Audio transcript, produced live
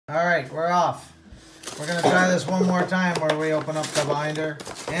Alright, we're off. We're going to try this one more time where we open up the binder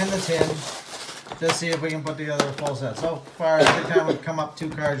and the tin. Just see if we can put together a full set. So far, every time we've come up 2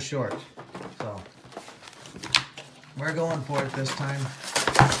 cards short. So, we're going for it this time.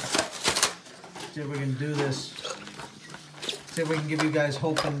 See if we can do this. See if we can give you guys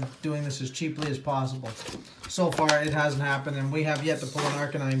hope in doing this as cheaply as possible. So far, it hasn't happened, and we have yet to pull an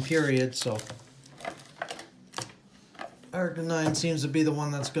Arcanine period, so... Arcanine seems to be the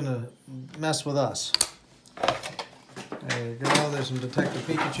one that's going to mess with us. There you go. There's some Detective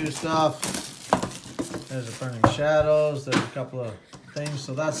Pikachu stuff. There's a Burning Shadows. There's a couple of things.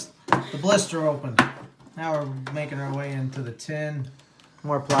 So that's the blister opened. Now we're making our way into the tin.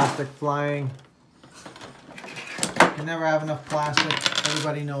 More plastic flying. You can never have enough plastic.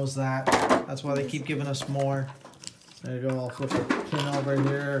 Everybody knows that. That's why they keep giving us more. There you go. I'll flip the tin over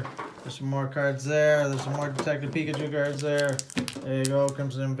here. There's some more cards there. There's some more Detective Pikachu cards there. There you go.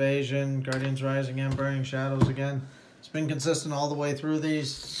 Crimson Invasion, Guardians Rising, and Burning Shadows again. It's been consistent all the way through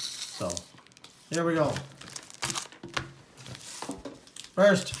these. So, here we go.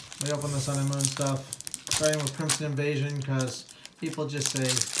 First, we open the Sun and Moon stuff. Starting with Crimson Invasion because people just say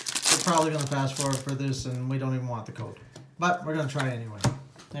we're probably going to fast forward for this and we don't even want the code. But we're going to try anyway.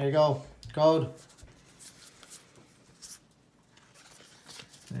 There you go. Code.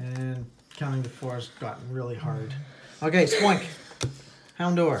 And counting to 4 has gotten really hard. Okay, Spoink,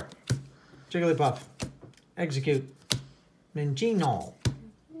 Houndour, Jigglypuff, Execute, Minccino,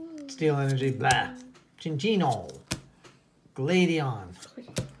 Steel Energy, blah, Chinchino, Gladion,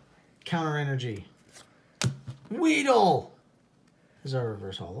 Counter Energy, Weedle is our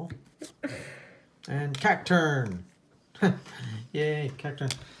reverse holo, and Cacturn. Yay, Cacturn.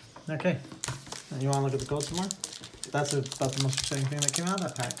 Okay, you want to look at the code some more? That's about the most exciting thing that came out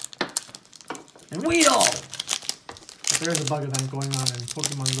of that pack. And Weedle! But there's a bug event going on in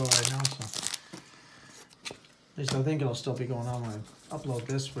Pokemon Go right now, so... At least I think it'll still be going on when I upload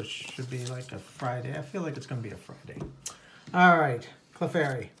this, which should be like a Friday. I feel like it's going to be a Friday. Alright.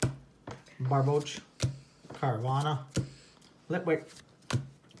 Clefairy. Barboach. Carvana. Litwick.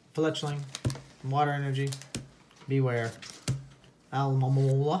 Fletchling. Water Energy. Beware.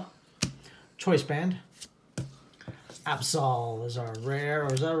 Almamola. Choice Band. Absol is our rare,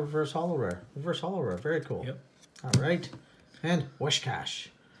 or is that a reverse holo rare? Reverse holo rare, very cool. Yep. All right, and Wishcash.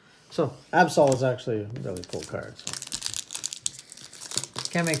 So Absol is actually a really cool card. So.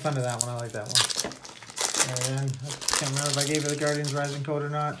 Can't make fun of that one. I like that one. And I can't remember if I gave you the Guardians Rising code or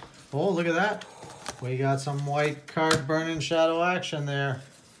not. Oh, look at that! We got some white card Burning Shadow action there.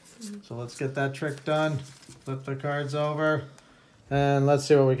 So let's get that trick done. Flip the cards over, and let's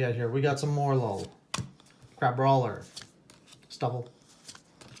see what we get here. We got some Morlo. Crabrawler, Stubble,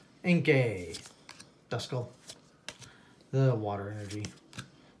 Inkay, Duskull, the Water Energy,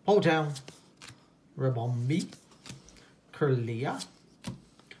 Potown, Ribombee, Kirlia,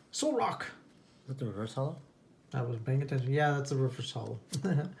 Solrock. Is that the reverse holo? I was paying attention. Yeah, that's the reverse holo.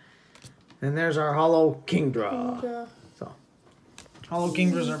 And there's our holo Kingdra. So, holo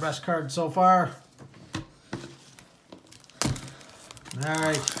Kingdra is our best card so far. All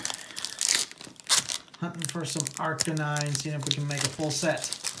right. Hunting for some Arcanine, seeing if we can make a full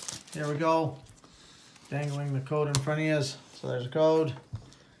set. Here we go. Dangling the code in front of you. So there's a code.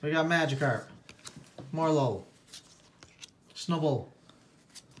 We got Magikarp, Morlo, Snubbull,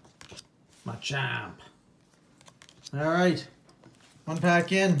 Machamp. Alright. 1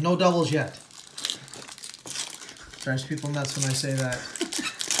 pack in, no doubles yet. Drives people nuts when I say that.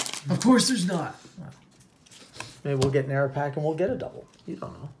 Of course there's not. Well, maybe we'll get an error pack and we'll get a double. You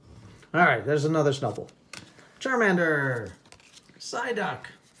don't know. Alright, there's another Snubbull. Charmander, Psyduck,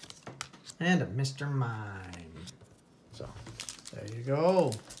 and a Mr. Mime. So, there you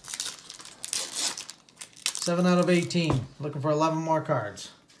go. 7 out of 18. Looking for 11 more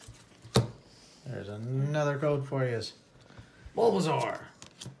cards. There's another code for you. Bulbasaur,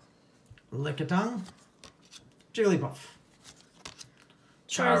 Lickitung, Jigglypuff,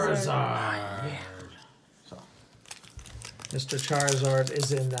 Charizard. So, Mr. Charizard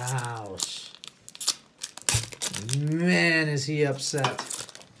is in the house. Man, is he upset.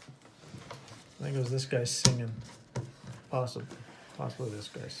 I think it was this guy singing. Possibly this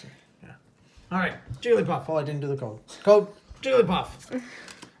guy singing. Yeah. Alright, Jigglypuff. Oh, I didn't do the code. Code, Jigglypuff.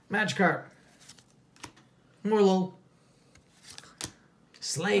 Magikarp. Morlo.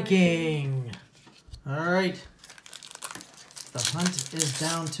 Slaking. Alright. The hunt is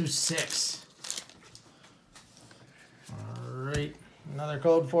down to 6. Alright. Another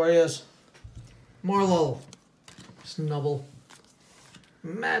code for you. Morlo. Snubbull.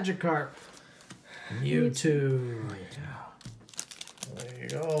 Magikarp. Mewtwo. There you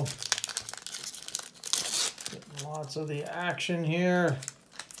go. Getting lots of the action here.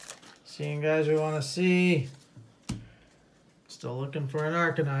 Seeing guys we want to see. Still looking for an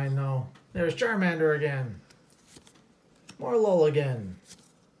Arcanine though. There's Charmander again. More Lul again.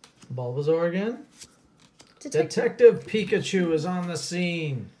 Bulbasaur again. Detective Pikachu is on the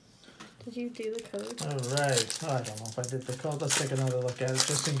scene. Did you do the code? All right. Oh, I don't know if I did the code. Let's take another look at it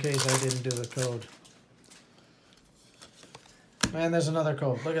just in case I didn't do the code. Man, there's another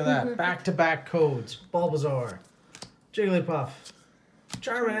code. Look at that. Back-to-back codes. Bulbasaur. Jigglypuff.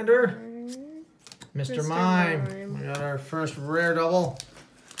 Charmander. Mr. Mime. We got our first rare double.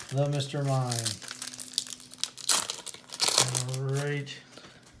 The Mr. Mime. All right.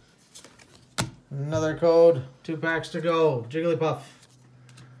 Another code. 2 packs to go. Jigglypuff.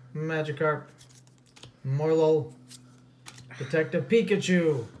 Magikarp. Morlul. Detective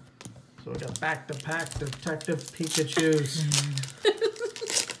Pikachu. So we got back-to-back Detective Pikachus.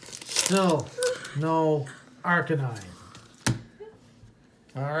 Still no Arcanine.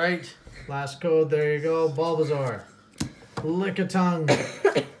 All right. Last code. There you go. Bulbasaur. Lickitung.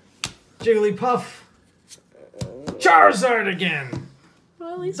 Jigglypuff. Charizard again.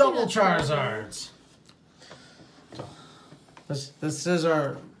 Well, at least Double Charizards. This is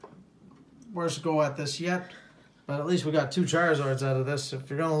our worst go at this yet, but at least we got 2 Charizards out of this. If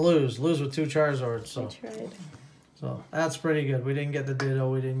you're gonna lose with 2 Charizards. So, so that's pretty good. We didn't get the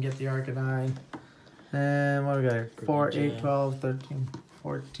Ditto, we didn't get the Arcanine, and what do we got here? 4, 8, 12, 13,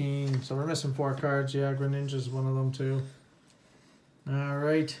 14. So we're missing 4 cards. Yeah, Greninja's one of them too. All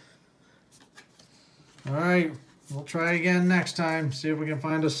right. All right. We'll try again next time. See if we can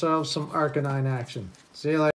find ourselves some Arcanine action. See you later.